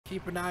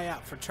Keep an eye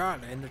out for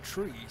Charlie in the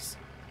trees.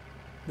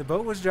 The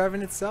boat was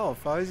driving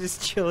itself. I was just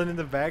chilling in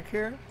the back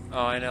here. Oh,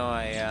 I know.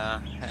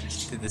 I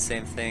did the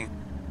same thing.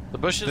 The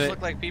bushes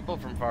look like people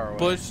from far away.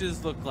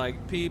 Bushes look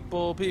like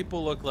people.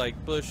 People look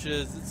like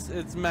bushes.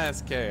 It's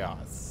mass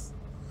chaos.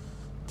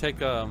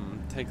 Take a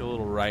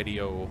little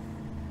radio.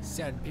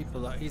 Sad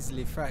people are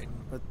easily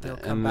frightened, but they'll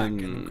come back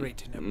in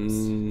great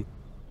numbers.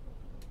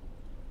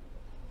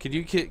 Could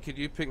you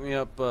pick me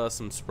up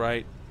some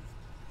Sprite?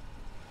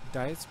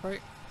 Diet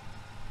Sprite?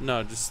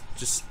 No, just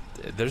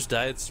there's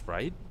Diet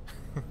Sprite.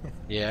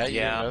 Yeah, you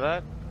didn't know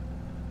that?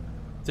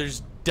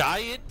 There's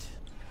Diet.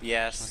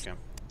 Yes. Okay.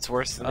 It's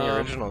worse than the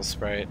original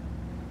Sprite.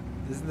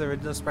 Doesn't the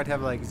original Sprite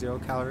have like 0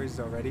 calories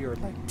already, or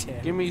like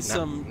 10? Give me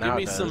some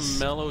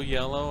mellow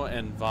yellow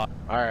and vodka.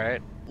 All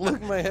right.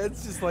 Look, my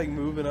head's just like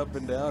moving up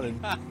and down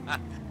and.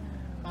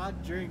 I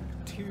drink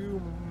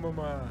 2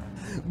 mama.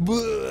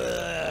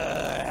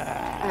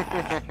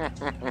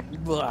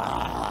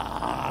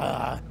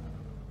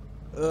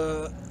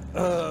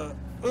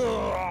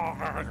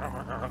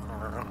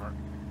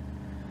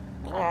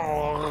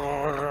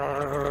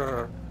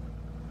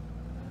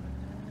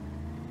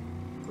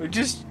 We're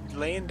just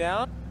laying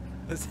down.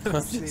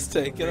 I'm just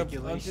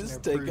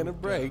taking a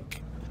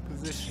break.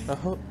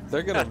 Position.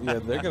 They're gonna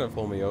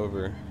pull me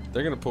over.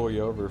 They're gonna pull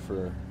you over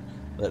for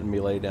letting me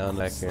lay down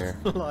back here.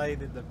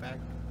 Slide in the back.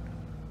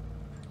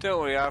 Don't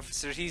worry,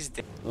 officer. He's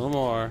dead. A little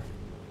more.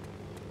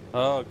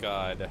 Oh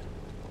god,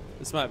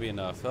 this might be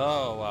enough.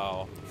 Oh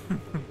wow.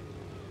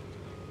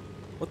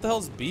 What the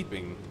hell's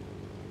beeping?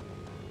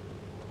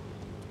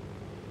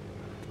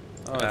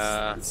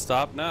 Oh, it's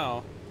stopped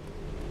now.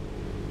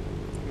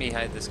 Let me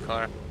hide this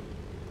car.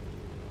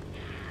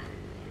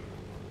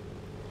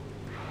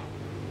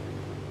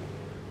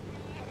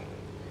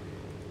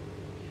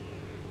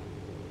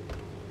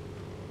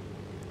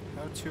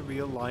 How to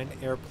realign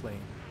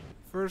airplane.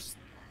 First,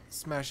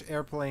 smash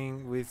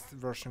airplane with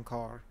Russian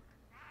car.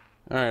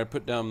 Alright,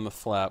 put down the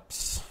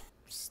flaps.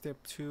 Step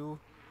 2,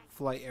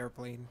 flight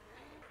airplane.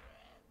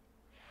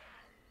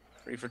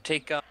 Ready for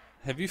takeoff.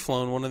 Have you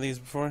flown one of these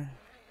before?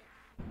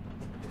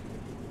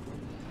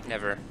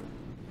 Never.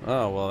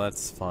 Oh, well,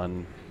 that's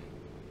fun.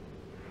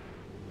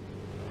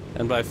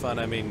 And by fun,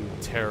 I mean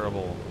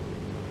terrible.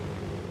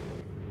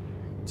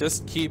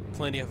 Just keep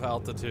plenty of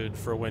altitude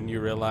for when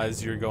you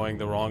realize you're going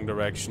the wrong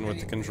direction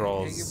with the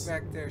controls. Hey,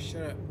 get back there,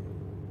 shut up.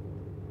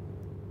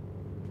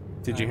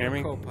 Did you hear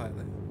me?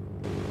 Co-pilot.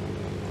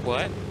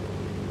 What?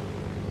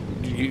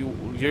 You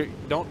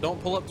don't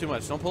pull up too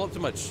much. Don't pull up too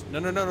much.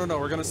 No.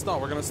 We're gonna stall.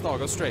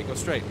 Go straight. Go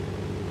straight.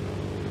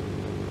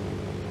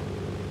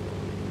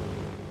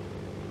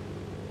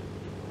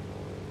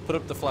 Put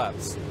up the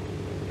flaps.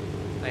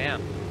 I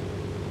am.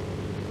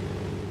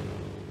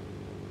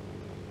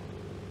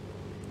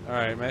 All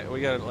right, mate,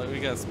 we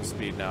got some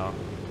speed now,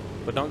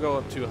 but don't go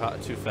up too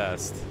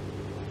fast.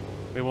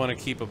 We want to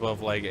keep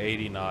above like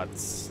 80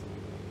 knots.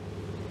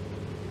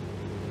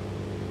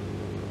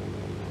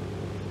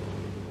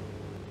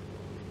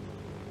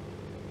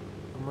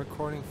 I'm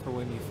recording for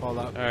when you fall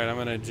out. All right, I'm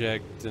gonna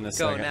eject in a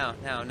second.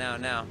 Go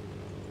now.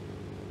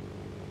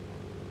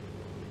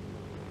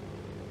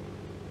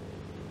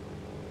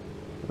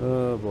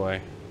 Oh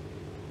boy.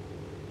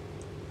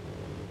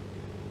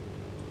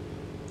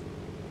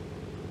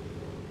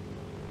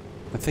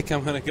 I think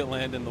I'm gonna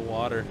land in the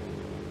water.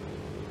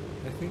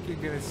 I think you're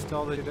gonna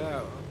stall it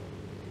out.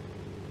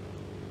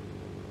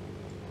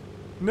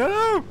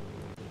 No!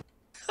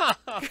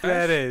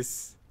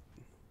 Gladys.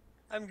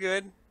 I'm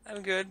good.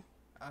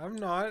 I'm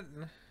not.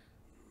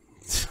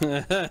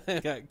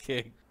 Got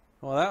kicked.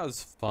 Well, that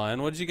was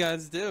fun. What'd you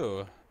guys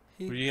do?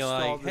 Were you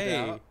like,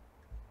 hey?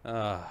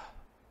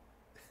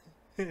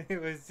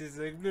 It was just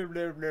like blah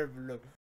blah blah blah.